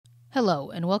Hello,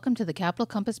 and welcome to the Capital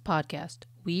Compass podcast.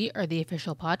 We are the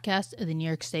official podcast of the New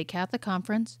York State Catholic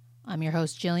Conference. I'm your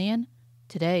host, Jillian.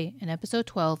 Today, in episode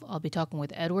 12, I'll be talking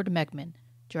with Edward Mechman,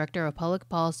 Director of Public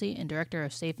Policy and Director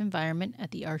of Safe Environment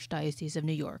at the Archdiocese of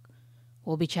New York.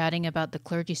 We'll be chatting about the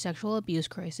clergy sexual abuse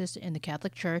crisis in the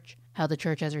Catholic Church, how the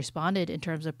Church has responded in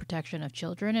terms of protection of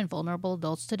children and vulnerable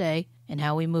adults today, and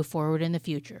how we move forward in the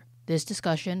future. This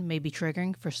discussion may be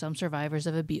triggering for some survivors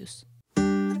of abuse.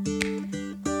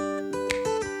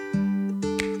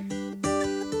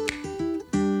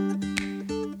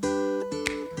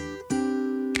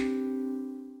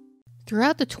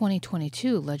 Throughout the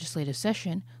 2022 legislative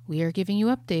session, we are giving you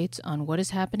updates on what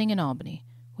is happening in Albany.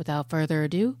 Without further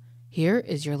ado, here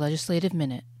is your Legislative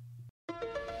Minute.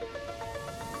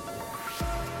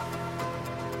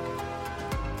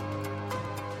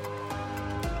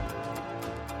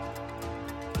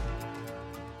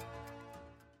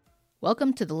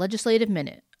 Welcome to the Legislative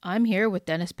Minute. I'm here with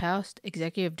Dennis Paust,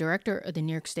 Executive Director of the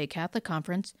New York State Catholic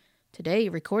Conference. Today,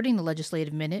 recording the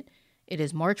Legislative Minute, it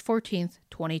is March 14th,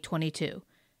 2022.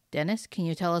 Dennis, can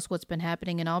you tell us what's been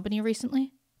happening in Albany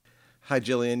recently? Hi,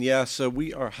 Jillian. Yeah, so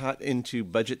we are hot into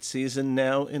budget season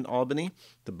now in Albany.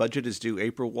 The budget is due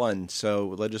April 1, so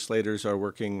legislators are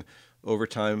working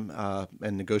overtime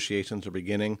and negotiations are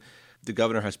beginning. The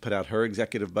governor has put out her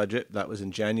executive budget. That was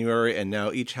in January, and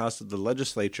now each house of the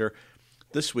legislature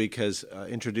this week has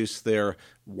introduced their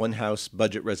one-house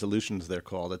budget resolutions, they're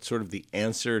called. It's sort of the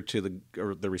answer to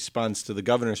the response to the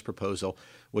governor's proposal,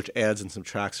 which adds and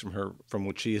subtracts from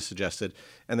what she has suggested,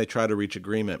 and they try to reach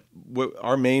agreement.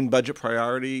 Our main budget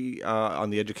priority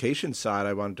on the education side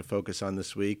I wanted to focus on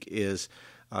this week is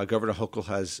Governor Hochul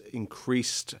has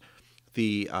increased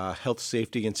the Health,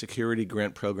 Safety, and Security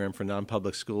Grant Program for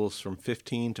non-public schools from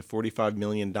 $15 to $45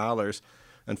 million,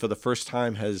 and for the first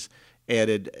time has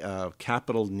added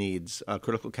capital needs,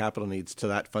 critical capital needs to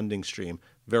that funding stream,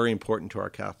 very important to our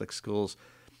Catholic schools.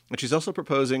 And she's also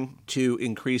proposing to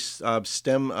increase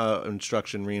STEM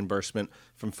instruction reimbursement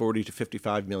from $40 to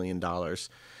 $55 million.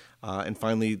 And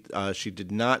finally, she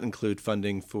did not include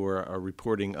funding for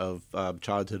reporting of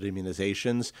childhood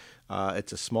immunizations.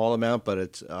 It's a small amount, but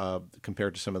it's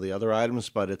compared to some of the other items,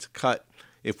 but it's a cut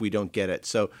if we don't get it.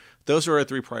 So those are our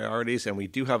three priorities, and we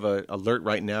do have an alert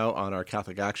right now on our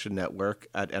Catholic Action Network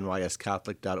at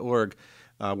nyscatholic.org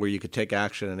where you could take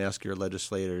action and ask your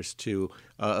legislators to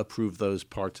approve those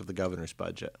parts of the governor's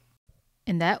budget.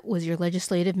 And that was your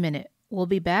Legislative Minute. We'll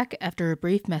be back after a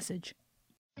brief message.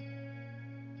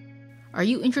 Are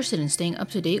you interested in staying up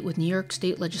to date with New York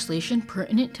State legislation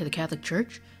pertinent to the Catholic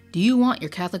Church? Do you want your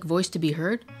Catholic voice to be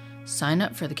heard? Sign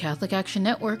up for the Catholic Action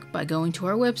Network by going to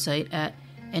our website at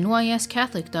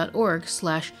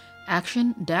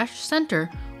nyscatholic.org/action-center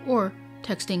or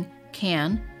texting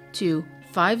CAN to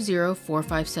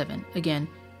 50457. Again,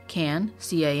 CAN,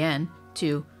 C-A-N,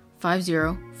 to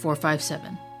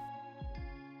 50457.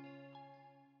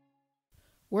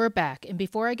 We're back, and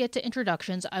before I get to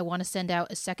introductions, I want to send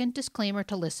out a second disclaimer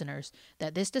to listeners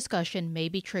that this discussion may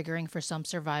be triggering for some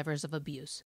survivors of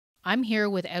abuse. I'm here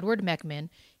with Edward Mechman.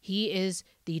 He is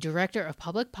the Director of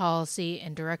Public Policy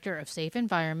and Director of Safe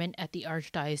Environment at the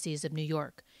Archdiocese of New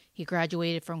York. He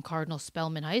graduated from Cardinal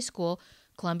Spellman High School,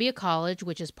 Columbia College,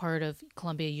 which is part of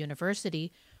Columbia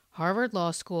University, Harvard Law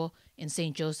School, and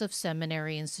St. Joseph's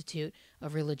Seminary Institute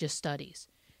of Religious Studies.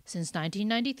 Since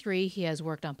 1993, he has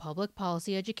worked on public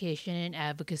policy education and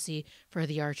advocacy for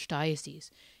the Archdiocese,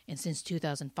 and since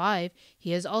 2005,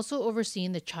 he has also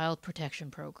overseen the Child Protection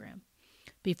Program.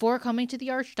 Before coming to the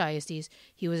Archdiocese,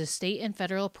 he was a state and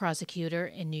federal prosecutor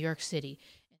in New York City.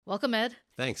 Welcome, Ed.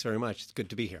 Thanks very much. It's good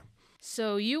to be here.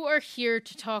 So you are here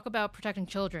to talk about protecting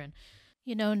children.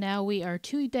 You know, now we are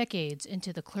 2 decades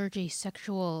into the clergy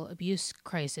sexual abuse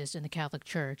crisis in the Catholic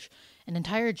Church. An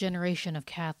entire generation of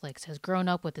Catholics has grown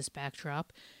up with this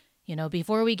backdrop. You know,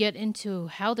 before we get into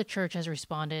how the Church has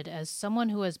responded, as someone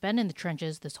who has been in the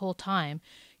trenches this whole time,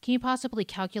 can you possibly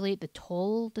calculate the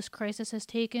toll this crisis has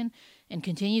taken and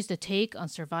continues to take on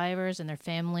survivors and their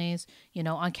families, you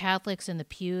know, on Catholics in the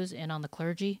pews and on the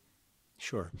clergy?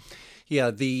 Sure. Yeah,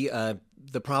 the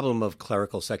problem of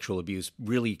clerical sexual abuse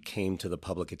really came to the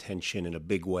public attention in a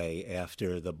big way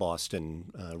after the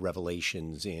Boston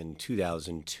revelations in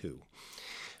 2002.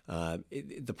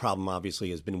 The problem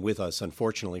obviously has been with us,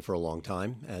 unfortunately, for a long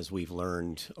time, as we've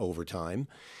learned over time.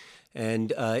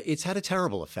 And it's had a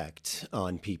terrible effect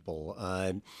on people.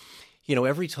 You know,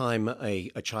 every time a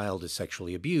child is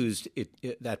sexually abused,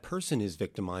 that person is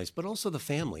victimized, but also the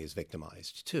family is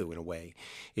victimized, too, in a way.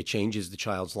 It changes the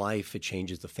child's life, it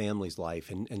changes the family's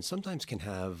life, and sometimes can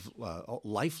have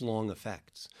lifelong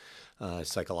effects.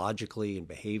 psychologically and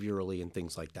behaviorally and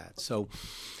things like that. So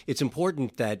it's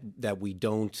important that we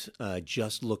don't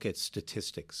just look at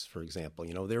statistics, for example.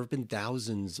 There have been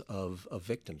thousands of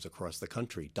victims across the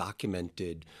country,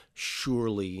 documented,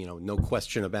 surely, no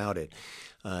question about it.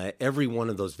 Every one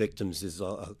of those victims is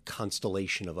a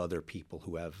constellation of other people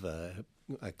who have a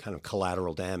kind of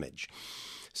collateral damage.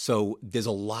 So there's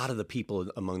a lot of the people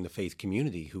among the faith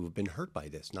community who have been hurt by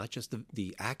this, not just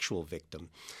the actual victim,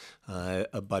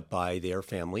 but by their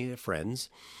family, their friends.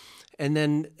 And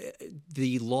then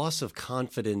the loss of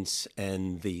confidence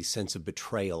and the sense of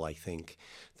betrayal, I think,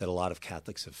 that a lot of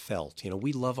Catholics have felt.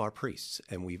 We love our priests,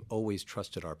 and we've always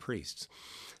trusted our priests.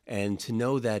 And to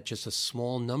know that just a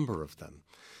small number of them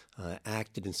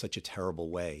acted in such a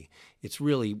terrible way, it's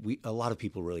really a lot of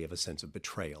people really have a sense of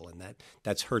betrayal, and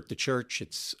that's hurt the church.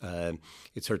 It's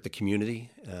hurt the community,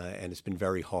 and it's been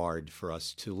very hard for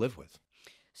us to live with.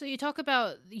 So you talk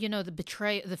about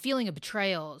the feeling of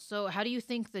betrayal. So how do you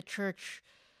think the church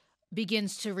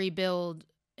begins to rebuild,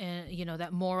 that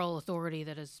moral authority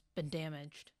that has been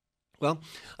damaged? Well,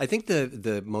 I think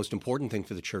the most important thing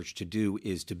for the church to do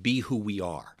is to be who we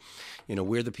are.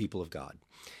 We're the people of God.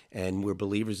 And we're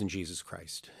believers in Jesus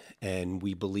Christ. And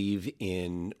we believe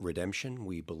in redemption.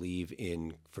 We believe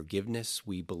in forgiveness.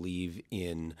 We believe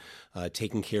in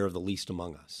taking care of the least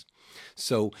among us.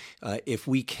 So if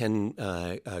we can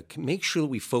make sure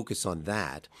we focus on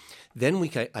that, then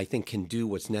we, I think, can do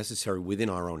what's necessary within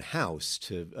our own house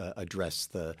to address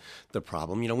the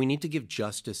problem. We need to give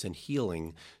justice and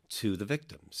healing to the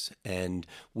victims. And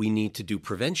we need to do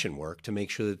prevention work to make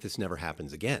sure that this never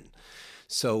happens again.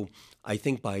 So I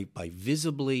think by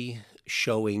visibly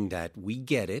showing that we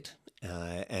get it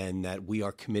and that we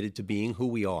are committed to being who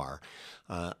we are,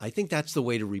 I think that's the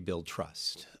way to rebuild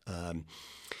trust.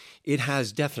 It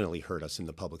has definitely hurt us in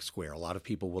the public square. A lot of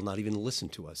people will not even listen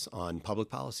to us on public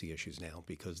policy issues now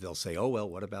because they'll say, oh, well,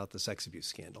 what about the sex abuse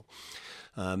scandal?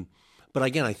 But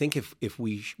again, I think if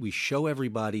we show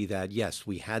everybody that, yes,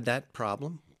 we had that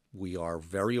problem, we are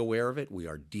very aware of it. We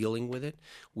are dealing with it.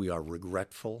 We are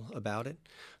regretful about it.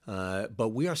 But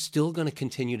we are still going to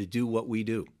continue to do what we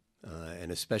do,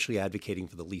 and especially advocating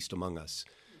for the least among us.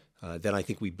 Then I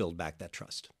think we build back that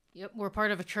trust. Yep. We're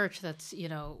part of a church that's,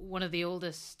 one of the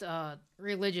oldest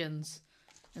religions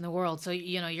in the world. So,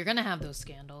 you're going to have those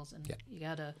scandals, and you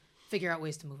got to figure out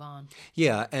ways to move on.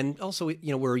 Yeah, and also,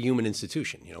 we're a human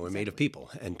institution. We're made of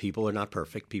people, and people are not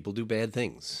perfect. People do bad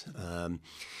things.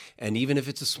 And even if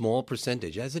it's a small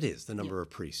percentage, as it is, the number of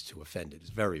priests who offended is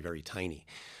very, very tiny.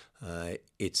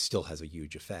 It still has a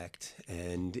huge effect,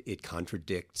 and it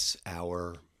contradicts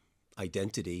our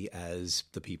identity as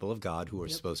the people of God who are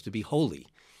supposed to be holy,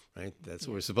 right? That's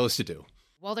what we're supposed to do.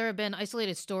 While there have been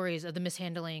isolated stories of the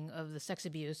mishandling of the sex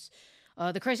abuse,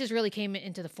 the crisis really came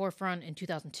into the forefront in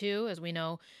 2002, as we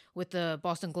know, with the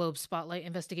Boston Globe Spotlight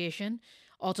investigation,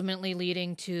 ultimately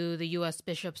leading to the U.S.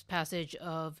 Bishop's passage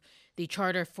of the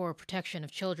Charter for Protection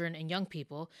of Children and Young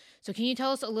People. So can you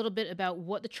tell us a little bit about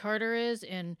what the Charter is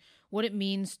and what it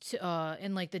means to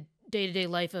in the day-to-day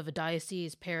life of a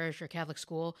diocese, parish, or Catholic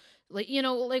school?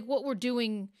 What we're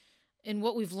doing and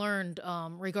what we've learned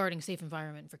regarding safe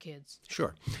environment for kids.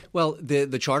 Sure. Well,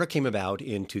 the charter came about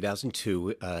in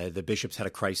 2002. The bishops had a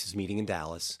crisis meeting in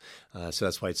Dallas, so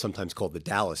that's why it's sometimes called the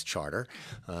Dallas Charter.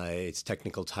 Its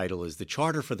technical title is the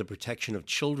Charter for the Protection of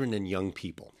Children and Young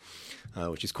People,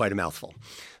 which is quite a mouthful.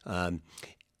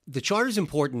 The charter is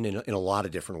important in a lot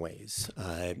of different ways.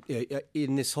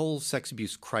 In this whole sex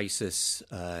abuse crisis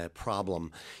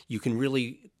problem, you can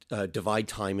really divide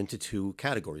time into two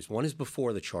categories. One is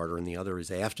before the charter and the other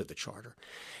is after the charter.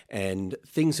 And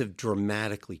things have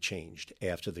dramatically changed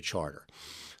after the charter.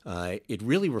 It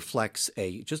really reflects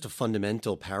just a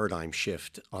fundamental paradigm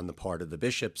shift on the part of the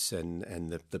bishops and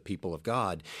the people of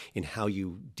God in how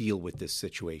you deal with this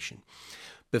situation.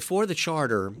 Before the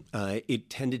charter, it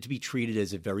tended to be treated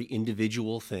as a very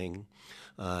individual thing.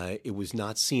 It was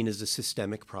not seen as a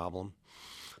systemic problem.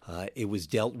 It was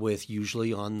dealt with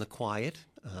usually on the quiet.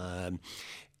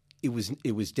 It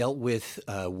was dealt with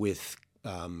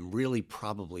really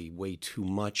probably way too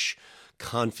much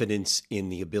confidence in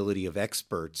the ability of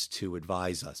experts to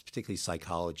advise us, particularly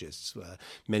psychologists.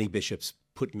 Many bishops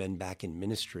put men back in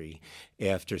ministry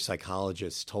after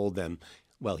psychologists told them,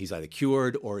 well, he's either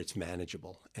cured or it's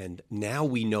manageable. And now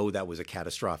we know that was a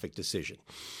catastrophic decision.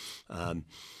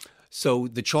 So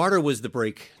the charter was the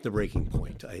breaking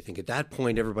point. I think at that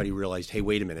point, everybody realized, hey,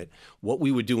 wait a minute, what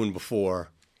we were doing before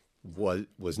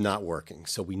was not working.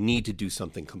 So we need to do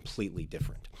something completely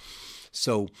different.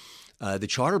 So The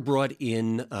charter brought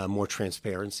in more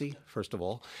transparency, first of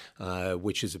all,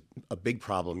 which is a big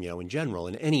problem, in general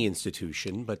in any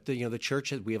institution. But the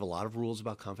church, we have a lot of rules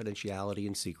about confidentiality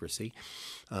and secrecy.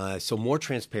 So more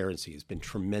transparency has been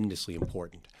tremendously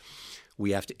important.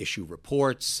 We have to issue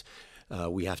reports.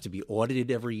 We have to be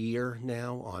audited every year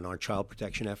now on our child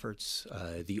protection efforts.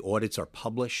 The audits are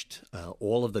published.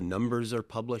 All of the numbers are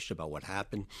published about what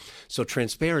happened. So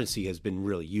transparency has been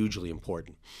really hugely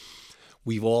important.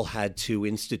 We've all had to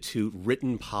institute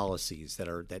written policies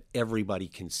that everybody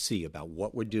can see about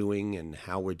what we're doing and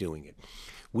how we're doing it.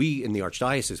 We, in the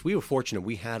Archdiocese, we were fortunate.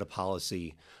 We had a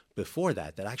policy before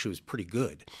that actually was pretty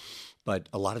good. But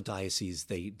a lot of dioceses,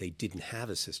 they didn't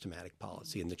have a systematic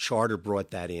policy, and the charter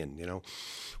brought that in.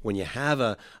 When you have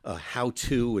a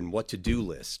how-to and what-to-do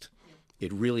list,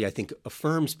 it really, I think,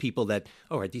 affirms people that,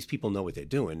 all right, these people know what they're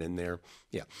doing, and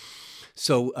yeah.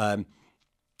 So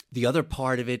the other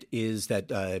part of it is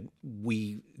that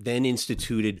we then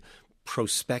instituted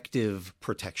prospective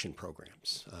protection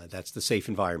programs. That's the Safe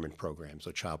Environment programs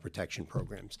or child protection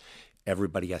programs.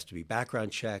 Everybody has to be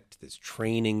background checked. There's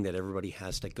training that everybody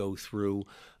has to go through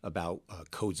about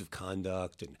codes of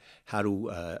conduct and how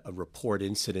to report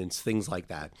incidents, things like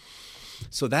that.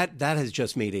 So that has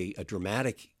just made a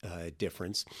dramatic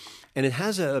difference, and it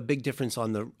has a big difference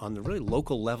on the really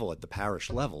local level at the parish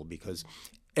level, because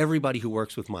everybody who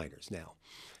works with minors now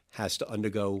has to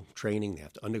undergo training. They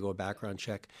have to undergo a background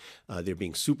check. They're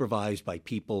being supervised by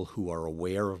people who are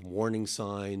aware of warning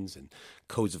signs, and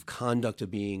codes of conduct are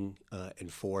being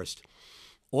enforced,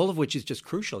 all of which is just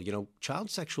crucial. Child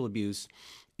sexual abuse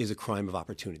is a crime of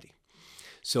opportunity.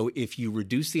 So if you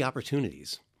reduce the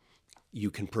opportunities, you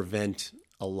can prevent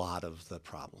a lot of the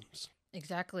problems.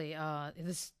 Exactly.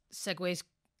 This segues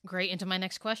great into my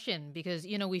next question, because,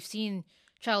 we've seen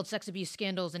child sex abuse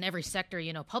scandals in every sector,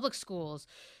 public schools,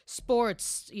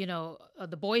 sports,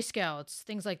 the Boy Scouts,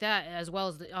 things like that, as well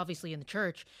as obviously in the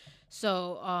church.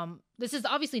 So this is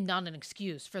obviously not an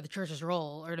excuse for the church's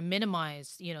role or to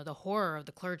minimize, the horror of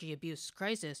the clergy abuse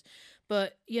crisis.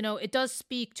 But, it does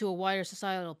speak to a wider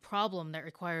societal problem that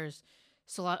requires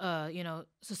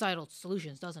societal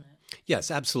solutions, doesn't it? Yes,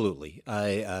 absolutely.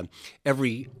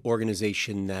 Every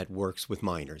organization that works with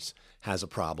minors has a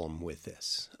problem with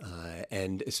this,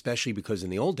 and especially because in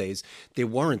the old days there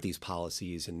weren't these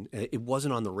policies, and it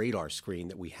wasn't on the radar screen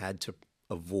that we had to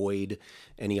avoid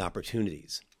any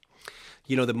opportunities.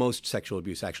 The most sexual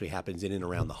abuse actually happens in and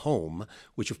around the home,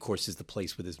 which of course is the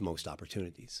place where there's most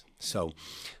opportunities. So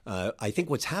I think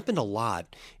what's happened a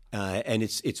lot, and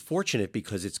it's fortunate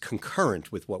because it's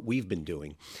concurrent with what we've been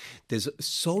doing. There's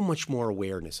so much more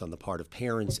awareness on the part of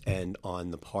parents and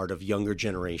on the part of younger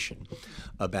generation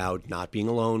about not being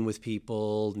alone with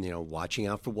people, watching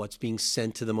out for what's being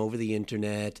sent to them over the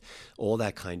internet, all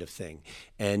that kind of thing.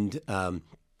 And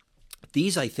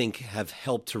these, I think, have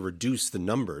helped to reduce the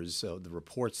numbers. So the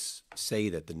reports say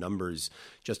that the numbers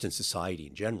just in society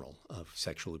in general of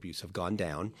sexual abuse have gone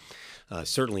down.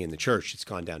 Certainly in the church, it's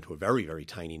gone down to a very, very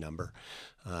tiny number.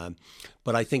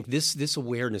 But I think this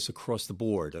awareness across the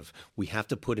board of we have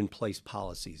to put in place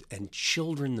policies, and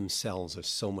children themselves are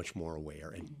so much more aware,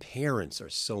 and parents are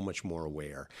so much more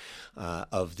aware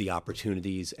of the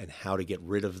opportunities and how to get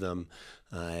rid of them.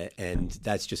 And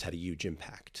that's just had a huge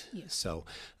impact. Yeah. So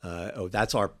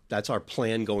that's our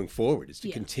plan going forward, is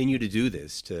to continue to do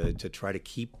this, to try to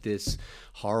keep this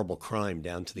horrible crime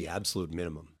down to the absolute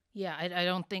minimum. Yeah, I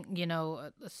don't think,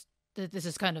 this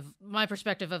is kind of my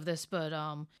perspective of this, but,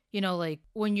 like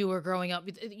when you were growing up,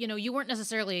 you weren't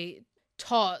necessarily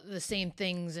taught the same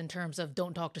things in terms of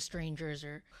don't talk to strangers,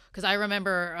 or because I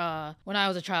remember when I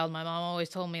was a child, my mom always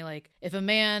told me, like, if a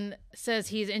man says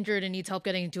he's injured and needs help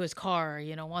getting into his car,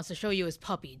 wants to show you his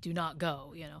puppy, do not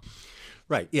go,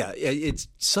 Right. Yeah. It's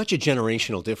such a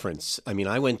generational difference. I mean,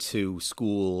 I went to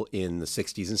school in the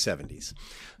 60s and 70s,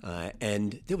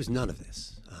 and there was none of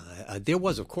this. There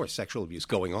was, of course, sexual abuse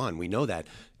going on. We know that.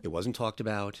 It wasn't talked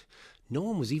about. No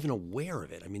one was even aware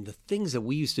of it. I mean, the things that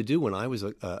we used to do when I was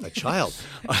a child,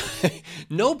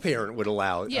 no parent would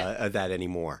allow that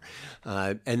anymore.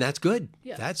 And that's good.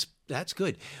 Yeah. That's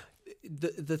good.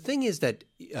 The thing is that,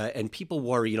 and people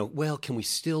worry, well, can we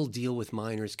still deal with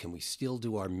minors? Can we still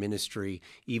do our ministry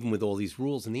even with all these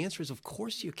rules? And the answer is, of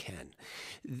course you can.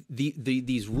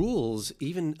 These rules,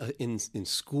 even in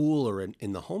school or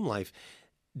in the home life,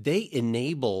 they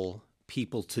enable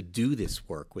people to do this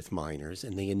work with minors,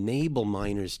 and they enable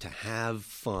minors to have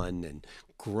fun and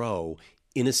grow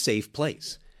in a safe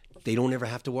place. They don't ever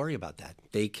have to worry about that.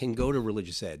 They can go to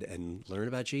religious ed and learn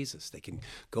about Jesus. They can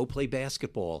go play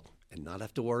basketball and not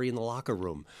have to worry in the locker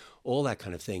room, all that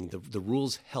kind of thing. The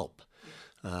rules help.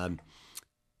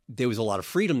 there was a lot of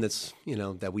freedom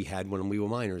that we had when we were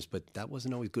minors, but that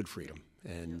wasn't always good freedom,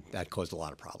 and that caused a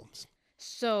lot of problems.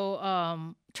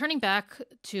 So, turning back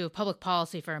to public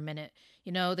policy for a minute,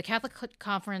 the Catholic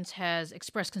Conference has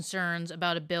expressed concerns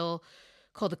about a bill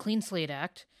called the Clean Slate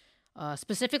Act,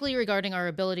 specifically regarding our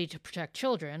ability to protect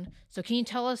children. So can you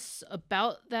tell us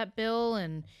about that bill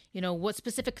and, what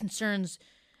specific concerns,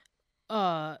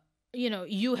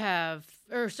 you have,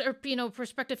 or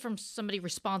perspective from somebody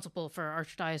responsible for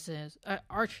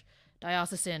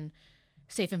Archdiocesan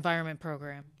Safe Environment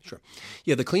Program? Sure.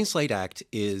 Yeah, the Clean Slate Act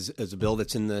is a bill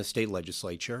that's in the state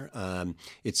legislature.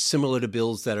 It's similar to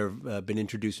bills that have been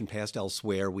introduced and passed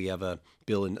elsewhere. We have a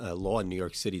bill in law in New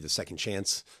York City, the Second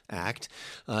Chance Act.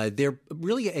 They're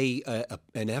really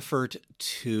an effort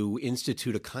to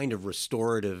institute a kind of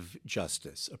restorative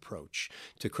justice approach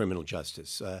to criminal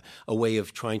justice, a way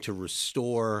of trying to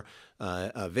restore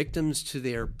victims to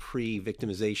their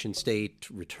pre-victimization state,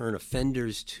 return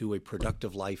offenders to a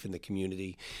productive life in the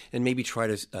community, and maybe try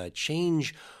to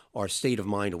change our state of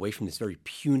mind away from this very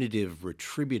punitive,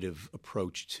 retributive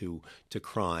approach to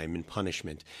crime and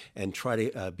punishment, and try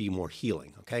to be more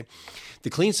healing, okay? The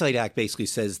Clean Slate Act basically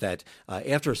says that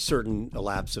after a certain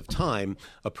elapse of time,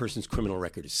 a person's criminal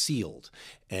record is sealed,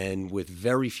 and with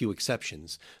very few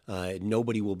exceptions,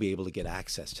 nobody will be able to get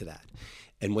access to that.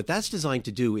 And what that's designed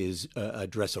to do is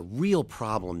address a real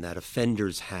problem that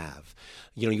offenders have.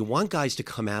 You want guys to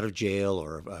come out of jail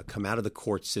or come out of the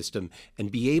court system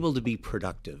and be able to be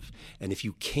productive. And if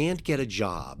you can't get a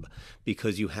job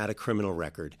because you had a criminal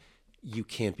record, you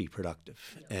can't be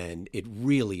productive. And it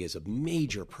really is a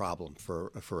major problem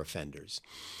for offenders.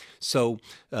 So,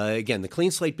 again, the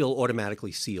Clean Slate Bill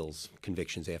automatically seals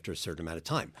convictions after a certain amount of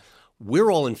time.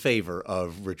 We're all in favor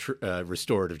of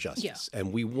restorative justice,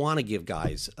 and we want to give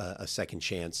guys a second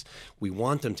chance. We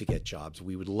want them to get jobs.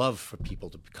 We would love for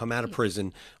people to come out of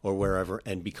prison or wherever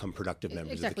and become productive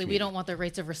members of the community. We don't want the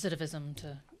rates of recidivism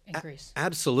to increase.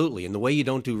 Absolutely. And the way you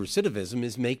don't do recidivism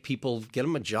is make people, get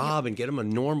them a job and get them a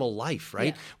normal life,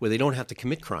 right, where they don't have to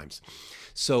commit crimes.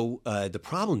 So the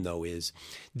problem, though, is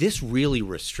this really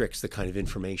restricts the kind of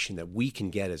information that we can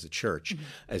get as a church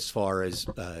as far as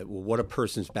what a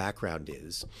person's background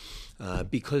is,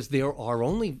 because there are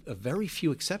only a very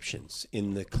few exceptions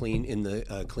in the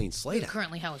Clean Slate Act.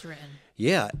 Currently, how it's written.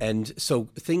 Yeah, and so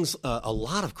things, a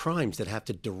lot of crimes that have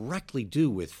to directly do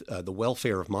with the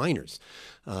welfare of minors,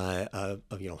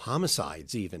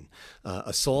 homicides even,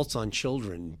 assaults on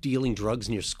children, dealing drugs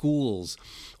near schools,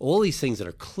 all these things that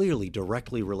are clearly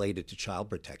directly related to child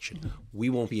protection, we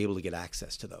won't be able to get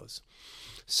access to those.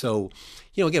 So,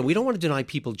 again, we don't want to deny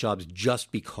people jobs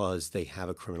just because they have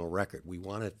a criminal record. We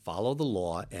want to follow the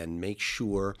law and make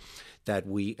sure that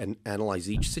we analyze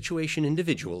each situation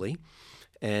individually.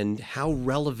 And how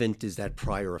relevant is that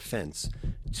prior offense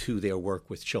to their work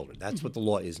with children? That's what the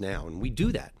law is now, and we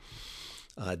do that.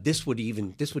 This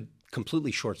would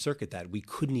completely short circuit that. We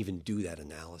couldn't even do that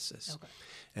analysis,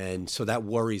 and so that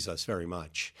worries us very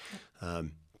much.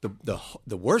 The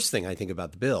worst thing I think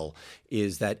about the bill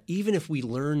is that even if we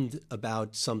learned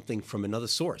about something from another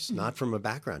source, not from a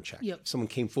background check, someone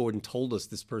came forward and told us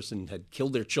this person had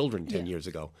killed their children 10 years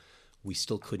ago, we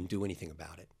still couldn't do anything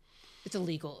about it. It's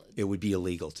illegal. It would be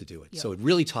illegal to do it. So it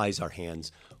really ties our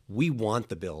hands. We want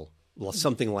the bill,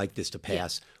 something like this to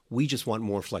pass. We just want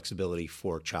more flexibility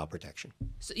for child protection.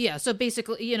 So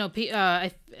basically,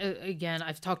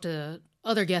 I've talked to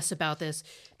other guests about this.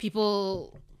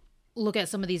 People look at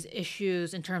some of these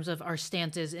issues in terms of our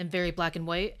stances in very black and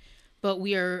white, but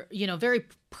we are, very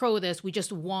pro this. We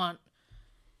just want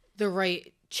the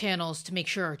right channels to make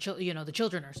sure the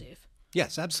children are safe.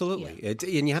 Yes, absolutely.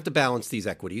 And you have to balance these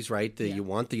equities, right? You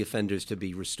want the offenders to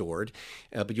be restored,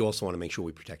 but you also want to make sure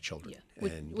we protect children.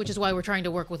 Which is why we're trying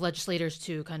to work with legislators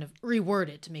to kind of reword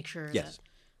it to make sure that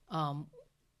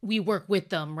we work with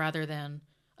them rather than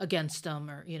against them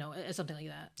or, something like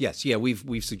that. Yes,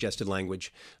 we've suggested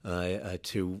language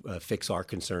to fix our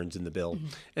concerns in the bill.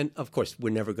 And, of course,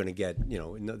 we're never going to get,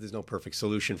 there's no perfect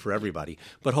solution for everybody,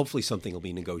 but hopefully something will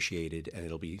be negotiated and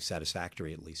it'll be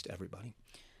satisfactory at least to everybody.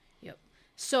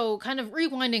 So kind of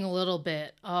rewinding a little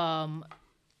bit, as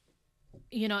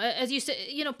you said,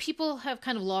 people have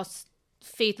kind of lost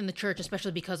faith in the church,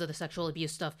 especially because of the sexual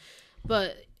abuse stuff.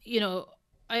 But,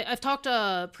 I've talked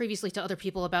previously to other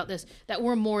people about this, that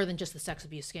we're more than just the sex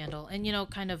abuse scandal. And,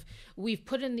 kind of we've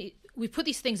put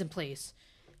these things in place.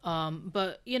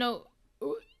 But,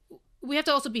 we have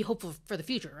to also be hopeful for the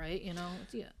future, right?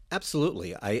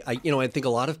 Absolutely. I think a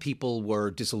lot of people were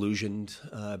disillusioned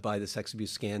by the sex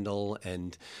abuse scandal,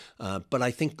 and but I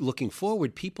think looking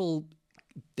forward,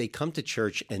 they come to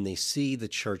church and they see the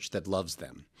church that loves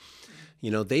them.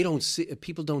 They don't see,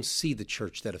 people don't see the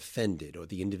church that offended or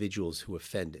the individuals who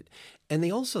offended. And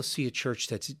they also see a church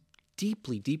that's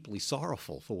deeply, deeply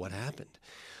sorrowful for what happened.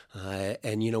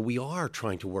 And we are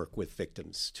trying to work with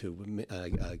victims to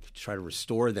try to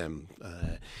restore them,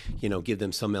 give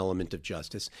them some element of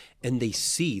justice. And they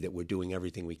see that we're doing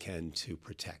everything we can to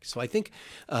protect. So I think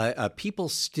people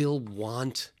still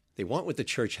want what the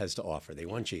church has to offer. They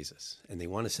want Jesus, and they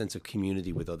want a sense of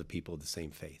community with other people of the same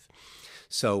faith.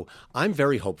 So I'm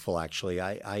very hopeful, actually.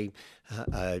 I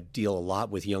deal a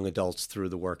lot with young adults through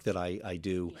the work that I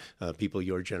do, people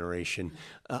your generation.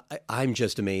 I'm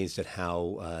just amazed at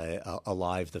how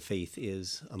alive the faith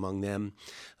is among them.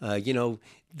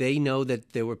 They know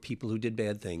that there were people who did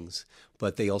bad things,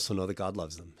 but they also know that God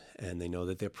loves them, and they know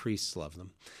that their priests love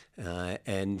them,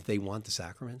 and they want the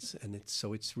sacraments, and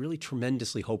it's really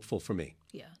tremendously hopeful for me.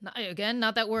 Yeah.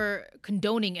 Not that we're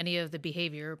condoning any of the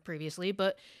behavior previously,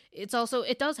 but it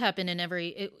does happen in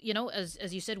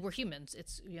as you said, we're humans.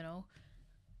 It's,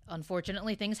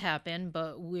 unfortunately things happen,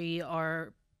 but we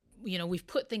are, we've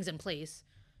put things in place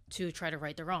to try to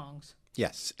right the wrongs.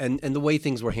 Yes. And the way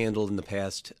things were handled in the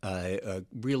past,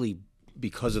 really,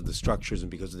 because of the structures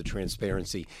and because of the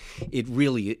transparency, it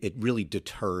really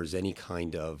deters any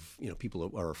kind of,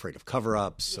 people are afraid of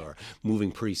cover-ups or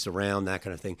moving priests around, that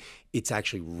kind of thing. It's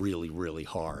actually really, really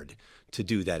hard to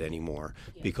do that anymore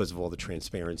because of all the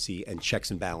transparency and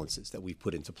checks and balances that we've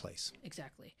put into place.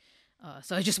 Exactly.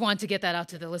 So I just wanted to get that out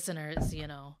to the listeners,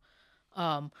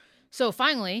 So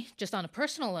finally, just on a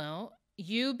personal note,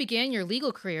 you began your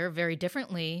legal career very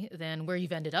differently than where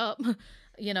you've ended up.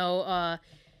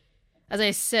 As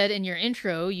I said in your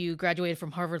intro, you graduated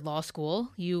from Harvard Law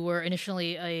School. You were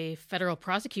initially a federal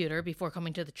prosecutor before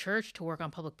coming to the church to work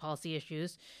on public policy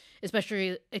issues,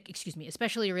 especially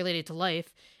related to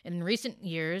life. And in recent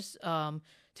years, to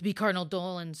be Cardinal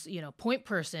Dolan's, point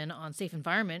person on safe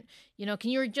environment.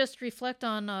 Can you just reflect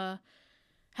on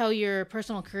how your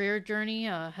personal career journey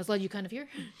has led you kind of here?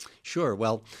 Sure.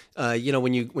 Well,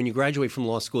 when you graduate from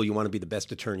law school, you want to be the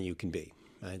best attorney you can be.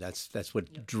 Right? That's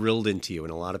what drilled into you.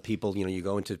 And a lot of people, you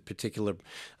go into particular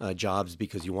jobs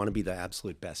because you want to be the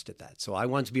absolute best at that. So I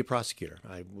wanted to be a prosecutor.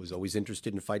 I was always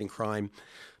interested in fighting crime.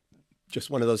 Just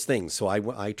one of those things. So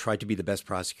I tried to be the best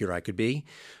prosecutor I could be.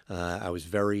 I was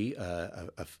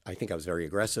I think I was very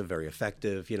aggressive, very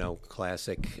effective,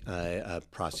 classic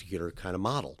prosecutor kind of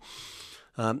model.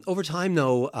 Over time,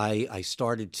 though, I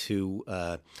started to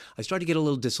get a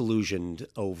little disillusioned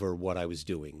over what I was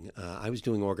doing. I was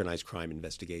doing organized crime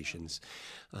investigations,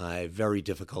 very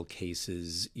difficult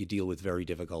cases. You deal with very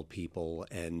difficult people,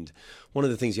 and one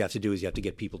of the things you have to do is you have to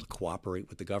get people to cooperate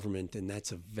with the government, and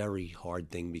that's a very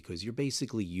hard thing because you're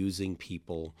basically using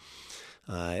people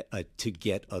to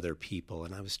get other people.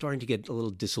 And I was starting to get a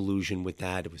little disillusioned with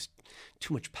that. It was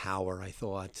too much power, I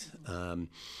thought.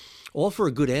 All for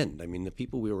a good end. I mean, the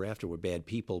people we were after were bad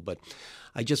people, but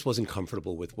I just wasn't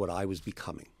comfortable with what I was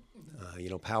becoming.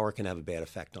 Power can have a bad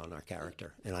effect on our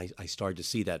character, and I started to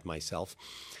see that myself.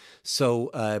 So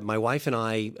my wife and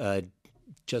I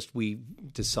we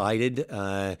decided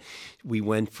I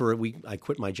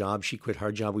quit my job. She quit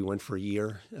her job. We went for a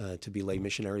year to be lay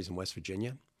missionaries in West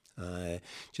Virginia.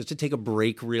 Just to take a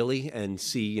break, really, and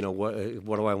see,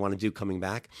 what do I want to do coming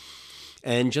back.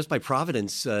 And just by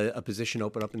providence, a position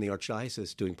opened up in the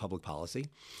Archdiocese doing public policy.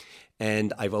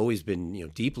 And I've always been,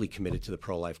 deeply committed to the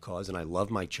pro-life cause, and I love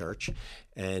my church.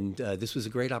 And this was a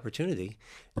great opportunity.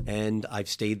 And I've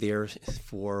stayed there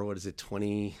for,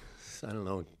 28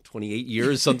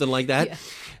 years, something like that. Yeah.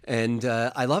 And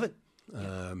I love it.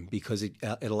 Because it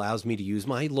allows me to use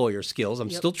my lawyer skills. I'm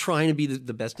still trying to be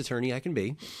the best attorney I can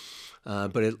be,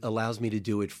 but it allows me to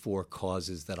do it for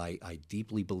causes that I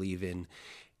deeply believe in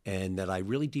and that I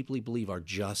really deeply believe are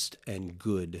just and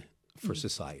good for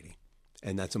society.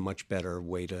 And that's a much better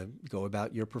way to go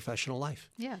about your professional life.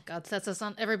 Yeah, God sets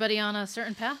everybody on a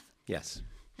certain path. Yes.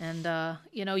 And,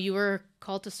 you were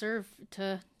called to serve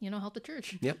to, help the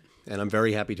church. Yep. And I'm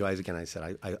very happy to, as again I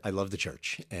said, I love the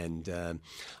church. And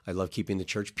I love keeping the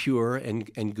church pure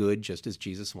and good, just as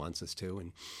Jesus wants us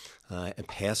to, and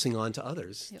passing on to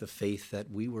others the faith that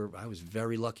I was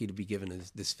very lucky to be given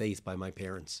this faith by my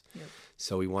parents. Yep.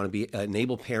 So we want to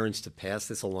enable parents to pass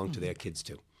this along to their kids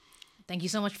too. Thank you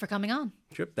so much for coming on.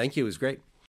 Sure. Thank you. It was great.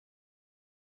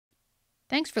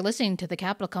 Thanks for listening to the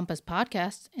Capital Compass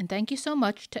podcast, and thank you so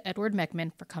much to Edward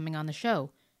Mekman for coming on the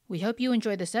show. We hope you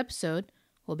enjoyed this episode.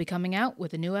 We'll be coming out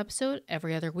with a new episode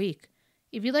every other week.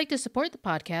 If you'd like to support the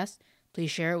podcast,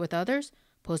 please share it with others,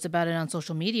 post about it on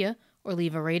social media, or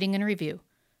leave a rating and review.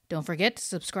 Don't forget to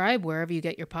subscribe wherever you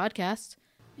get your podcasts.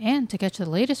 And to catch the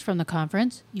latest from the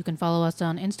conference, you can follow us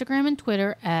on Instagram and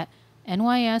Twitter at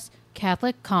NYS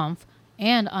Catholic Conf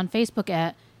and on Facebook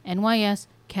at NYS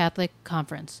Catholic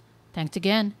Conference. Thanks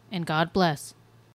again, and God bless.